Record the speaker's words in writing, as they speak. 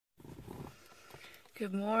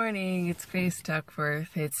Good morning, it's Grace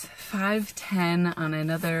Duckworth. It's 5:10 on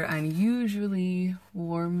another unusually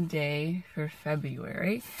warm day for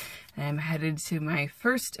February. I'm headed to my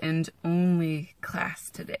first and only class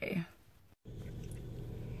today.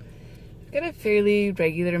 I've got a fairly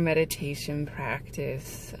regular meditation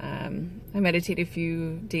practice. I meditate a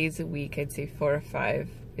few days a week. I'd say 4 or 5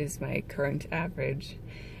 is my current average.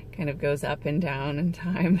 Kind of goes up and down in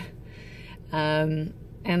time.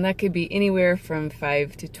 And that could be anywhere from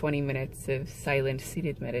 5 to 20 minutes of silent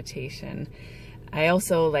seated meditation. I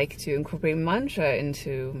also like to incorporate mantra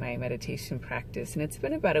into my meditation practice, and it's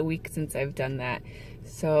been about a week since I've done that.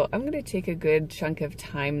 So I'm going to take a good chunk of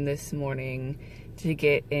time this morning to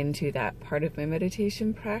get into that part of my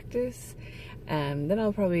meditation practice. Then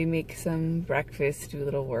I'll probably make some breakfast, do a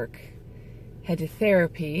little work, head to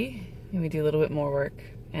therapy, maybe do a little bit more work,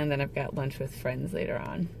 and then I've got lunch with friends later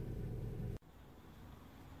on.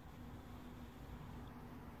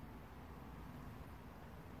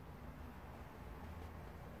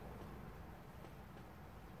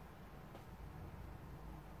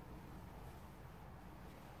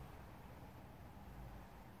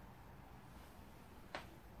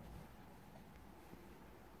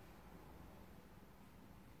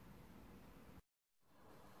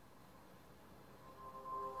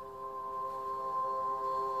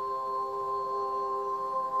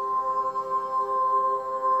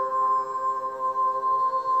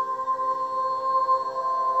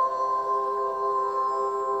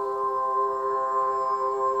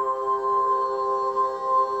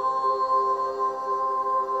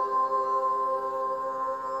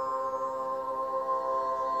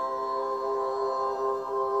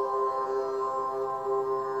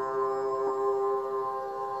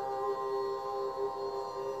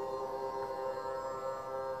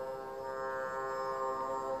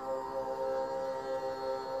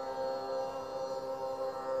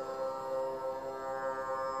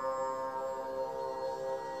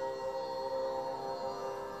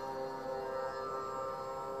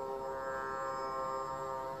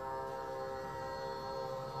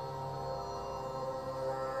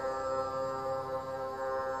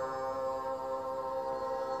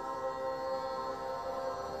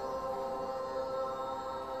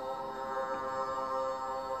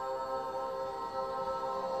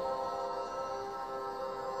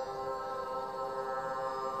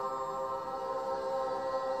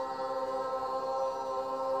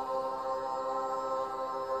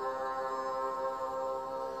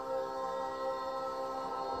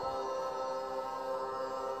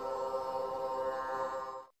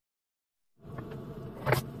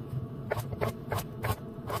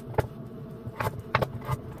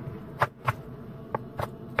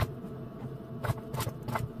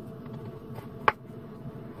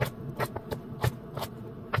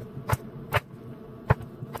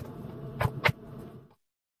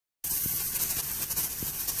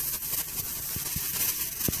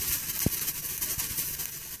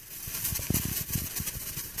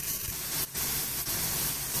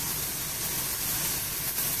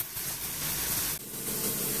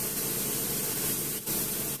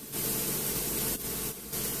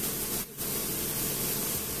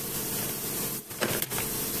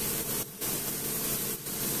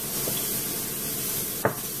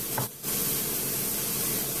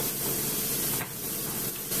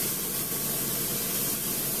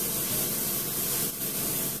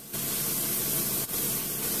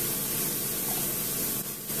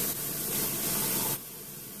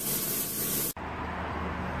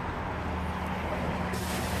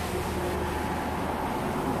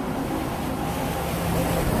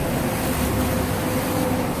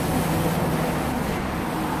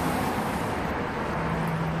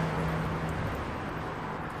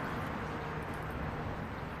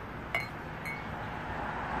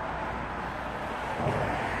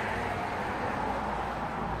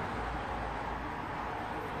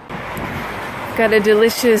 Got a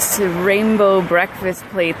delicious rainbow breakfast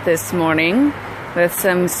plate this morning with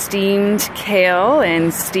some steamed kale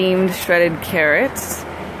and steamed shredded carrots.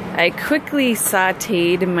 I quickly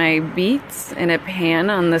sauteed my beets in a pan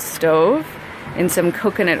on the stove in some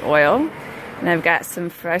coconut oil. And I've got some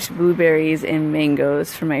fresh blueberries and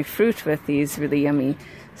mangoes for my fruit with these really yummy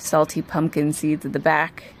salty pumpkin seeds at the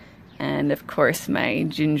back. And of course my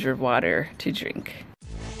ginger water to drink.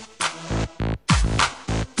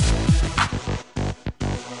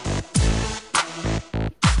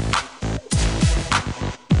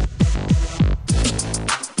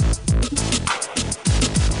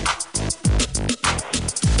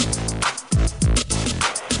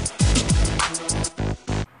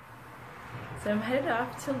 So I'm headed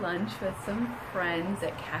off to lunch with some friends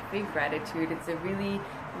at Cafe Gratitude. It's a really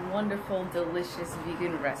wonderful, delicious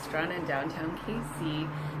vegan restaurant in downtown KC.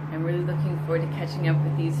 I'm really looking forward to catching up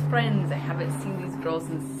with these friends. I haven't seen these girls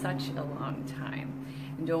in such a long time.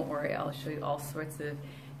 And don't worry, I'll show you all sorts of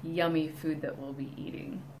yummy food that we'll be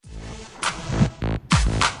eating.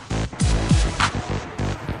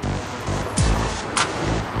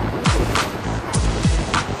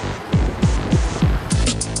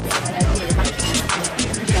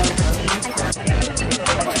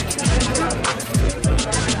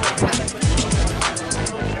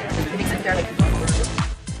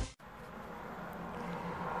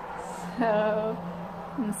 So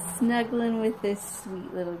I'm snuggling with this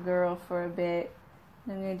sweet little girl for a bit.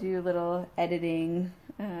 I'm going to do a little editing,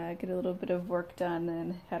 get a little bit of work done,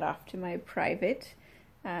 and head off to my private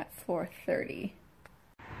at 4:30.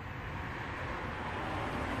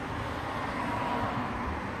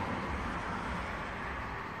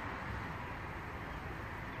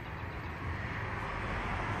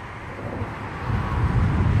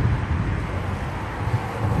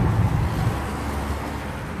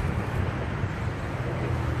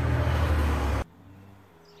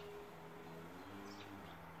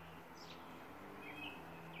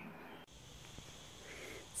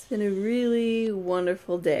 It's been a really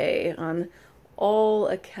wonderful day on all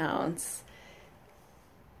accounts.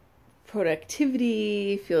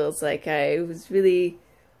 Productivity feels like I was really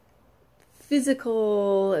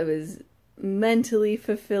physical, it was mentally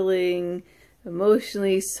fulfilling,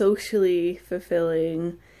 emotionally, socially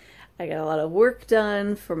fulfilling. I got a lot of work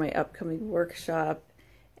done for my upcoming workshop,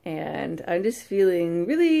 and I'm just feeling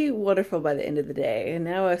really wonderful by the end of the day. And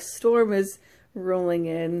now a storm is rolling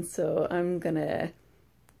in, so I'm gonna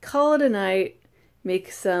call it a night,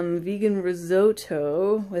 make some vegan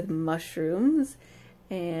risotto with mushrooms,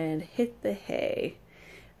 and hit the hay.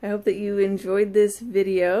 I hope that you enjoyed this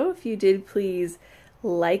video. If you did, please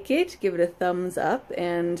like it, give it a thumbs up,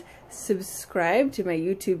 and subscribe to my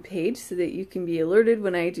YouTube page so that you can be alerted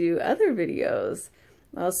when I do other videos.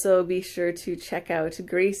 Also, be sure to check out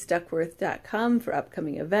graceduckworth.com for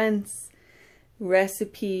upcoming events,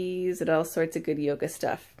 recipes, and all sorts of good yoga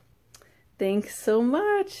stuff. Thanks so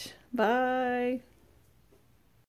much. Bye.